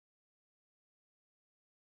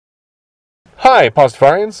Hi,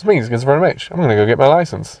 Pastafarians. It's me, Schizophrenic Mitch. I'm going to go get my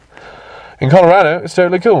license. In Colorado, it's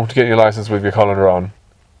totally cool to get your license with your Colander on.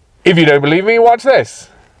 If you don't believe me, watch this.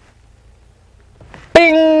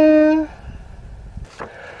 Bing!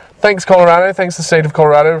 Thanks, Colorado. Thanks the state of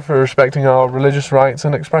Colorado for respecting our religious rights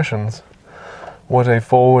and expressions. What a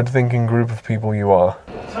forward-thinking group of people you are.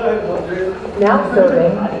 Now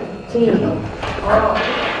serving tea.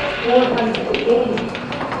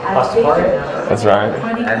 Pastafarian? That's right.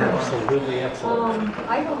 Absolutely excellent.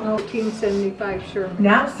 I don't know, 1875 Sherman.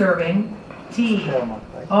 Now serving tea.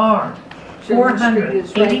 R. Sherman Street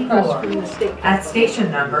is right across 484 from the state. at station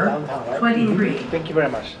number 23. Thank you very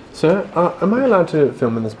much. Sir, am I allowed to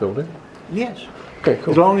film in this building? Yes, Okay,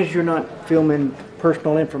 cool. as long as you're not filming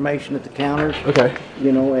personal information at the counters, Okay.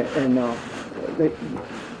 you know, and they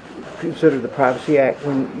consider the Privacy Act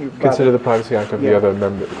when you Consider the Privacy Act of the Yeah. other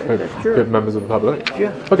Sure. good members of the public.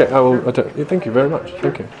 Yeah. Okay, I will. Thank you very much.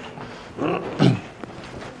 Thank you. Can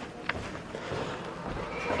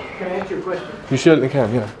I answer your question? You certainly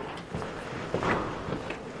can. Yeah.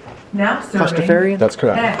 Now serving Pastafarian? That's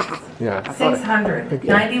correct. X. Yeah.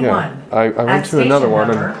 691. Yeah. I went at to another station one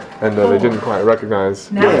number and they didn't quite recognize.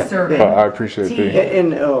 Now Yeah, serving But I appreciate T. the.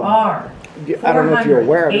 And R. I don't know if you're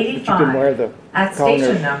aware of it, but you can wear the at Colander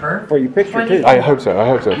station number for your picture too. 20. I hope so. I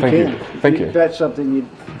hope so. Thank you. can. Thank you. That's something you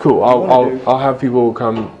Cool. wanna do. I'll have people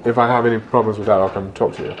come if I have any problems with that. I'll come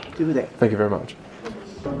talk to you. do that. Thank you very much.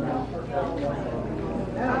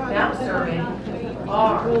 Now serving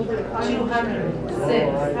R.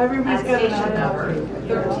 206 at station number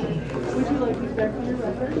 13. Would you like these back on your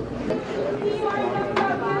record?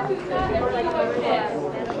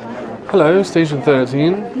 Hello, station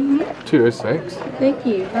 13, 206. Thank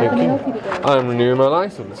you. How can I help you today? I'm renewing my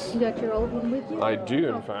license. You got your old one with you? I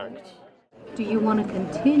do, in fact. Do you want to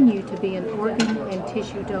continue to be an organ and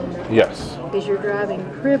tissue donor? Yes, Is your driving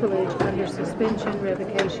privilege under suspension,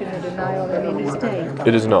 revocation, or denial in any state?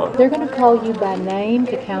 it is not. They're going to call you by name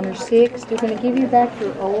to counter 6. They're going to give you back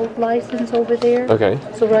your old license over there. Okay,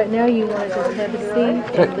 So right now you want to just have a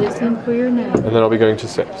seat and listen for your name and then I'll be going to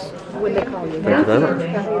 6. when they call you. Thank you very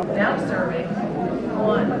much. Now serving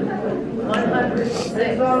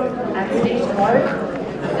 106 at station number.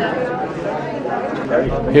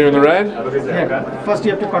 Here in the red? Yeah. First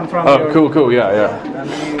you have to confirm Oh, your, cool,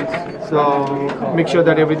 yeah. so make sure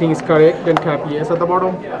that everything is correct, then tap yes at the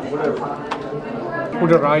bottom. Put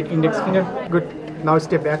the right index finger. Good. Now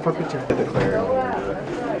step back for picture.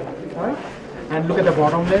 Alright. And look at the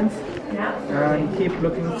bottom lens. And keep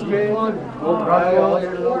looking straight.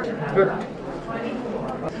 Good.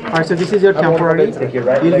 Alright, so this is your temporary.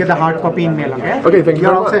 You'll get the hard copy in mail, okay? Okay, thank you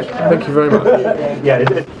You're very all much. set. Thank you very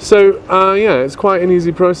much. So, yeah, it's quite an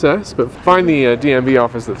easy process, but find the DMV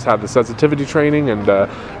office that's had the sensitivity training, and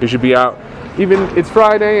you should be out. Even it's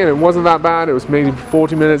Friday, and it wasn't that bad. It was maybe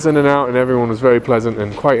 40 minutes in and out, and everyone was very pleasant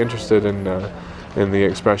and quite interested in the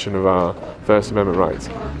expression of our First Amendment rights.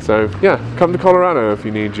 So, yeah, come to Colorado if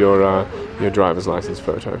you need your driver's license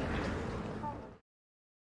photo.